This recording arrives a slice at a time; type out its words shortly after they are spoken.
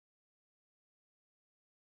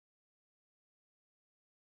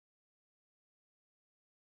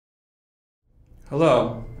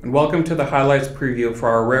Hello, and welcome to the highlights preview for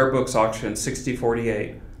our Rare Books Auction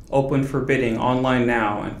 6048, open for bidding online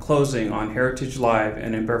now and closing on Heritage Live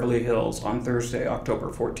and in Beverly Hills on Thursday, October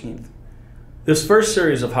 14th. This first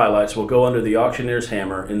series of highlights will go under the auctioneer's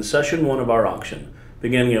hammer in Session 1 of our auction,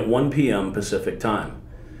 beginning at 1 p.m. Pacific Time.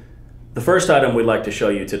 The first item we'd like to show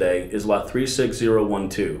you today is Lot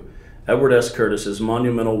 36012, Edward S. Curtis's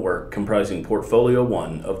monumental work comprising Portfolio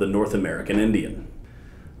 1 of the North American Indian.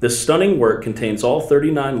 This stunning work contains all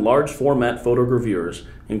 39 large format photogravures,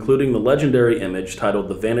 including the legendary image titled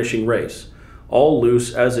The Vanishing Race, all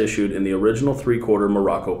loose as issued in the original 3/4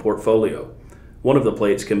 Morocco portfolio. One of the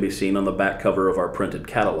plates can be seen on the back cover of our printed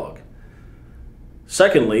catalog.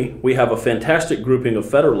 Secondly, we have a fantastic grouping of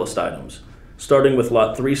Federalist items, starting with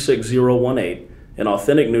Lot 36018, an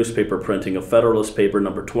authentic newspaper printing of Federalist paper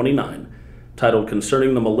number 29, titled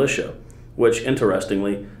Concerning the Militia, which,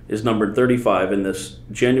 interestingly, is numbered 35 in this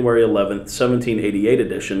January 11th, 1788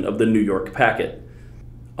 edition of the New York Packet.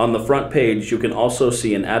 On the front page, you can also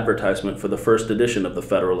see an advertisement for the first edition of the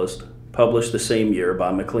Federalist, published the same year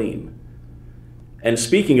by Maclean. And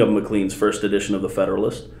speaking of Maclean's first edition of the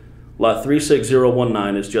Federalist, Lot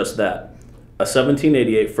 36019 is just that, a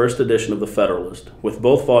 1788 first edition of the Federalist, with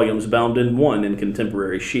both volumes bound in one in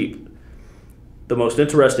contemporary sheep. The most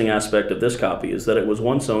interesting aspect of this copy is that it was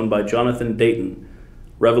once owned by Jonathan Dayton,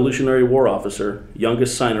 Revolutionary War officer,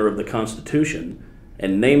 youngest signer of the Constitution,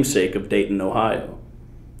 and namesake of Dayton, Ohio.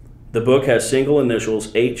 The book has single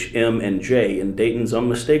initials H, M, and J in Dayton's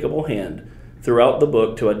unmistakable hand throughout the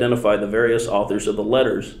book to identify the various authors of the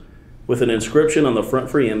letters, with an inscription on the front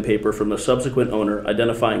free end paper from the subsequent owner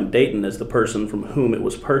identifying Dayton as the person from whom it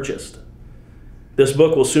was purchased. This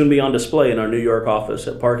book will soon be on display in our New York office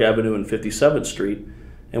at Park Avenue and 57th Street,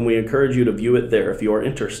 and we encourage you to view it there if you are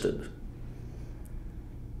interested.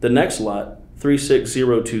 The next lot,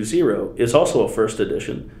 36020, is also a first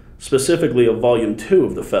edition, specifically of Volume 2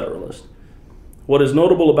 of the Federalist. What is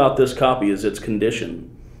notable about this copy is its condition.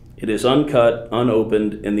 It is uncut,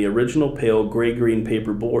 unopened, in the original pale gray-green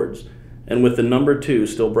paper boards, and with the number 2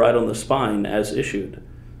 still bright on the spine as issued.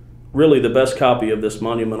 Really the best copy of this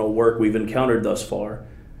monumental work we've encountered thus far,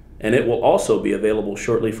 and it will also be available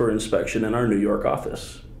shortly for inspection in our New York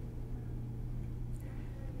office.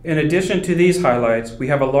 In addition to these highlights, we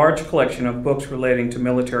have a large collection of books relating to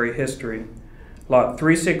military history. Lot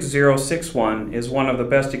 36061 is one of the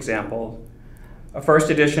best examples. A first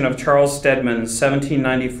edition of Charles Stedman's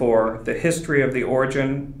 1794, The History of the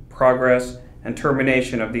Origin, Progress, and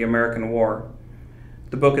Termination of the American War.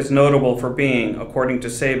 The book is notable for being, according to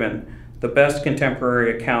Sabin, the best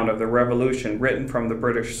contemporary account of the Revolution written from the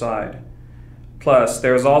British side. Plus,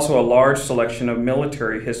 there is also a large selection of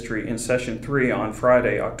military history in Session 3 on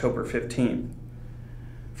Friday, October 15th.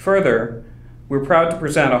 Further, we're proud to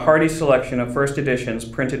present a hearty selection of first editions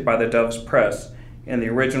printed by the Doves Press in the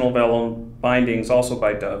original vellum bindings also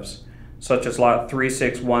by Doves, such as Lot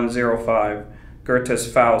 36105,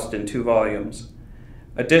 Goethe's Faust in 2 volumes.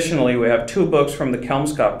 Additionally, we have 2 books from the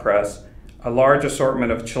Kelmscott Press, a large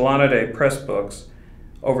assortment of Chilonidae Press books,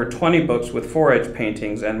 over 20 books with Fore-edge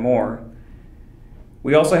paintings, and more.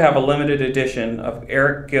 We also have a limited edition of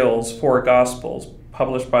Eric Gill's 4 Gospels,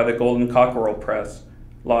 published by the Golden Cockerel Press,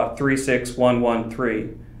 Lot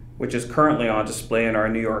 36113, which is currently on display in our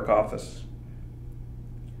New York office.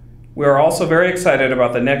 We are also very excited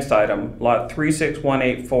about the next item, Lot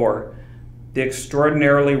 36184, the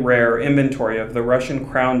extraordinarily rare inventory of the Russian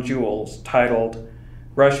crown jewels titled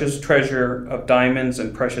Russia's Treasure of Diamonds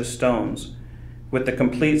and Precious Stones, with the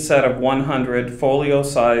complete set of 100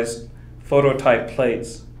 folio-sized phototype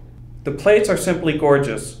plates. The plates are simply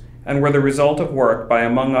gorgeous and were the result of work by,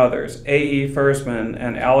 among others, A.E. Fersman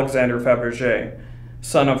and Alexander Fabergé,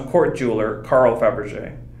 son of court jeweler Carl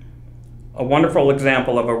Fabergé. A wonderful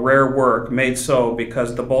example of a rare work made so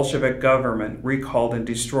because the Bolshevik government recalled and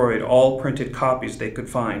destroyed all printed copies they could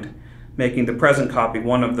find, making the present copy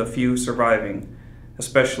one of the few surviving,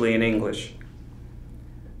 especially in English.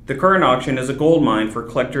 The current auction is a goldmine for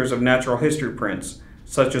collectors of natural history prints,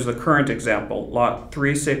 such as the current example, Lot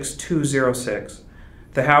 36206,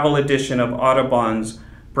 the Havel edition of Audubon's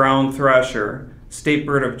Brown Thrasher, State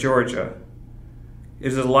Bird of Georgia. It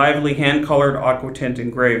is a lively hand-colored aquatint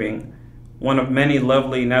engraving, one of many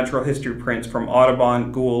lovely natural history prints from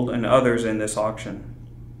Audubon, Gould, and others in this auction.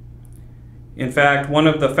 In fact, one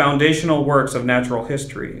of the foundational works of natural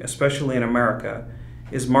history, especially in America,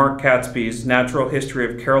 is Mark Catesby's Natural History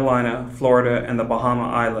of Carolina, Florida, and the Bahama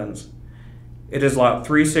Islands. It is Lot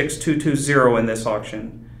 36220 in this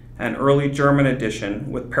auction, an early German edition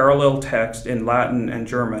with parallel text in Latin and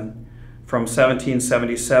German from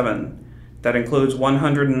 1777, that includes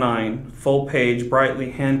 109 full-page,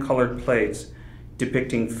 brightly hand-colored plates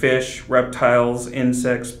depicting fish, reptiles,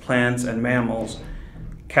 insects, plants, and mammals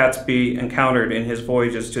Catesby encountered in his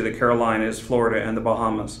voyages to the Carolinas, Florida, and the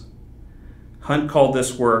Bahamas. Hunt called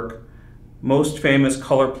this work most famous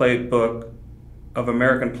color plate book of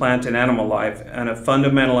American plant and animal life and a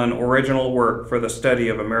fundamental and original work for the study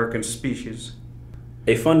of American species.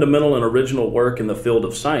 A fundamental and original work in the field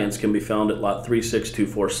of science can be found at Lot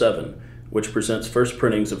 36247, which presents first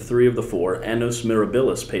printings of 3 of the 4 Annus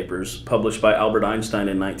Mirabilis papers published by Albert Einstein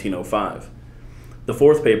in 1905. The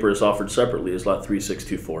 4th paper is offered separately as Lot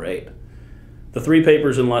 36248. The 3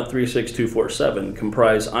 papers in Lot 36247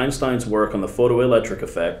 comprise Einstein's work on the photoelectric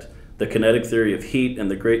effect, the kinetic theory of heat, and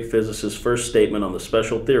the great physicist's first statement on the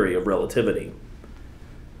special theory of relativity.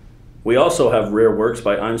 We also have rare works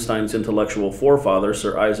by Einstein's intellectual forefather,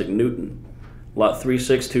 Sir Isaac Newton. Lot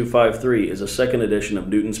 36253 is a second edition of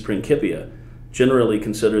Newton's Principia, generally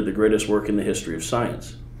considered the greatest work in the history of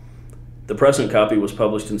science. The present copy was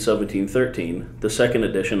published in 1713, the second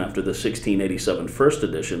edition after the 1687 first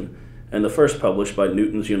edition, and the first published by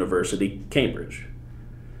Newton's University, Cambridge.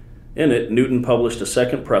 In it, Newton published a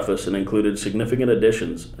second preface and included significant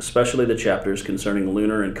additions, especially the chapters concerning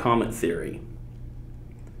lunar and comet theory.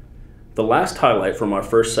 The last highlight from our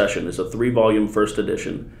first session is a 3-volume first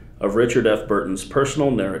edition of Richard F. Burton's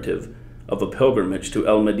personal narrative of a pilgrimage to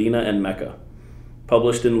El Medina and Mecca,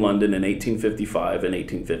 published in London in 1855 and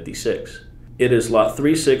 1856. It is Lot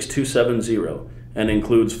 36270 and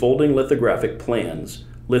includes folding lithographic plans,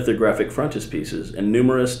 lithographic frontispieces, and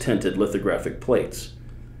numerous tinted lithographic plates.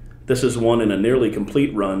 This is one in a nearly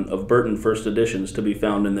complete run of Burton first editions to be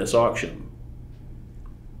found in this auction.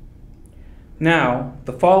 Now,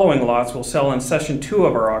 the following lots will sell in Session 2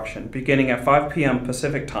 of our auction, beginning at 5 p.m.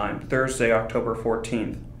 Pacific Time, Thursday, October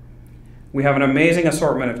 14th. We have an amazing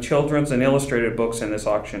assortment of children's and illustrated books in this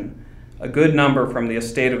auction, a good number from the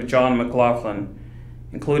estate of John McLaughlin,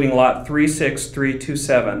 including Lot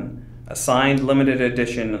 36327, a signed limited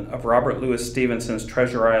edition of Robert Louis Stevenson's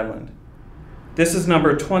Treasure Island. This is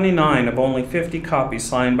number 29 of only 50 copies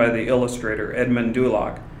signed by the illustrator Edmund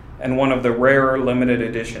Duloc, and one of the rarer limited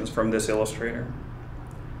editions from this illustrator.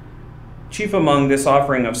 Chief among this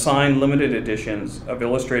offering of signed limited editions of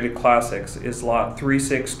illustrated classics is Lot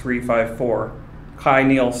 36354, Kai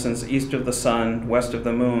Nielsen's East of the Sun, West of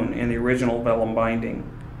the Moon in the original vellum binding.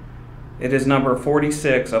 It is number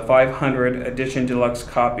 46 of 500 edition deluxe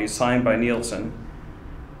copies signed by Nielsen,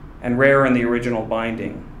 and rare in the original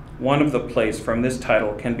binding. One of the plates from this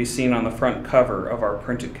title can be seen on the front cover of our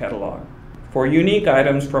printed catalog. For unique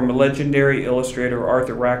items from legendary illustrator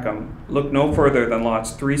Arthur Rackham, look no further than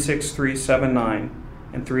lots 36379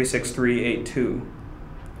 and 36382.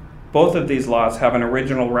 Both of these lots have an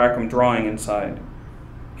original Rackham drawing inside.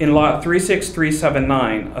 In lot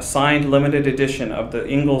 36379, a signed limited edition of the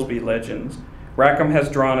Inglesby Legends, Rackham has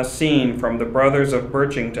drawn a scene from The Brothers of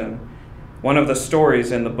Birchington, one of the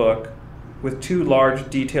stories in the book, with 2 large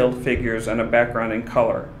detailed figures and a background in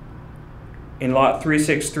color. In lot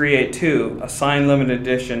 36382, a signed limited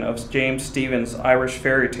edition of James Stephen's Irish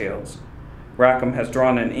Fairy Tales, Rackham has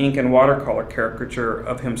drawn an ink and watercolor caricature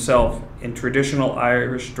of himself in traditional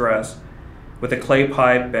Irish dress with a clay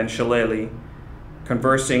pipe and shillelagh,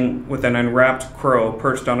 conversing with an enwrapped crow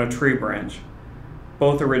perched on a tree branch.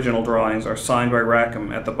 Both original drawings are signed by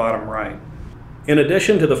Rackham at the bottom right. In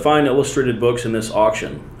addition to the fine illustrated books in this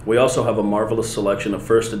auction, we also have a marvelous selection of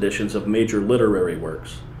first editions of major literary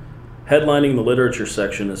works. Headlining the literature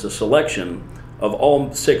section is a selection of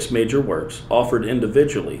all 6 major works offered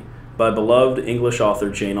individually by beloved English author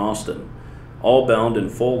Jane Austen, all bound in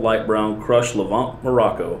full light brown crushed Levant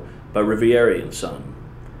Morocco by Riviere & Son.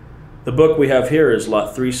 The book we have here is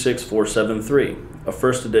Lot 36473, a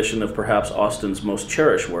first edition of perhaps Austen's most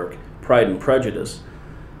cherished work, Pride and Prejudice,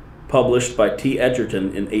 published by T.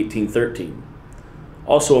 Edgerton in 1813.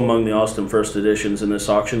 Also among the Austen first editions in this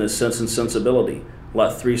auction is Sense and Sensibility,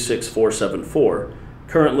 Lot 36474,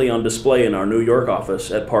 currently on display in our New York office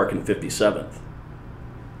at Park and 57th.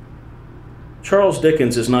 Charles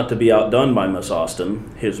Dickens is not to be outdone by Miss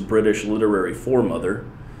Austen, his British literary foremother.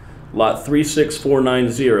 Lot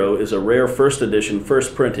 36490 is a rare first edition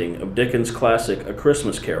first printing of Dickens' classic A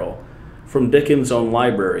Christmas Carol from Dickens' own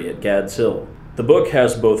library at Gad's Hill. The book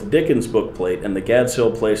has both Dickens' bookplate and the Gad's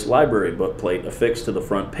Hill Place library bookplate affixed to the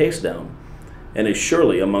front paste down, and is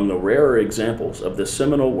surely among the rarer examples of this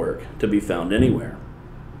seminal work to be found anywhere.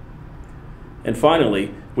 And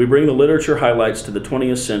finally, we bring the literature highlights to the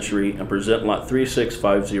 20th century and present Lot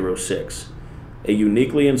 36506, a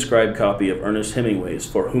uniquely inscribed copy of Ernest Hemingway's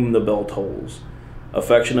For Whom the Bell Tolls,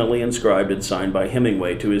 affectionately inscribed and signed by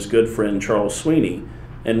Hemingway to his good friend Charles Sweeney,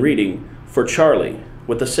 and reading, "For Charlie,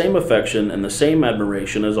 with the same affection and the same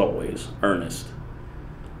admiration as always, Ernest."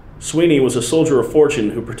 Sweeney was a soldier of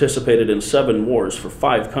fortune who participated in 7 wars for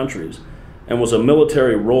 5 countries and was a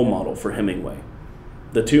military role model for Hemingway.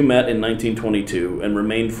 The two met in 1922 and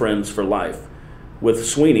remained friends for life, with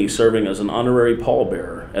Sweeney serving as an honorary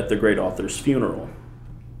pallbearer at the great author's funeral.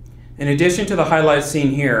 In addition to the highlights seen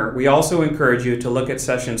here, we also encourage you to look at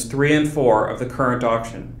sessions 3 and 4 of the current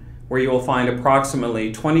auction, where you will find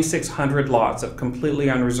approximately 2,600 lots of completely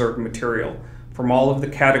unreserved material from all of the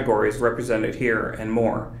categories represented here and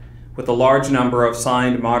more, with a large number of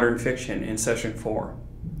signed modern fiction in session 4.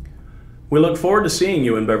 We look forward to seeing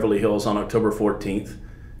you in Beverly Hills on October 14th,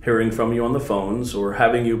 hearing from you on the phones, or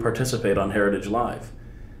having you participate on Heritage Live.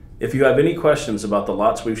 If you have any questions about the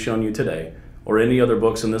lots we've shown you today, or any other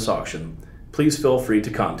books in this auction, please feel free to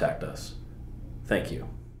contact us. Thank you.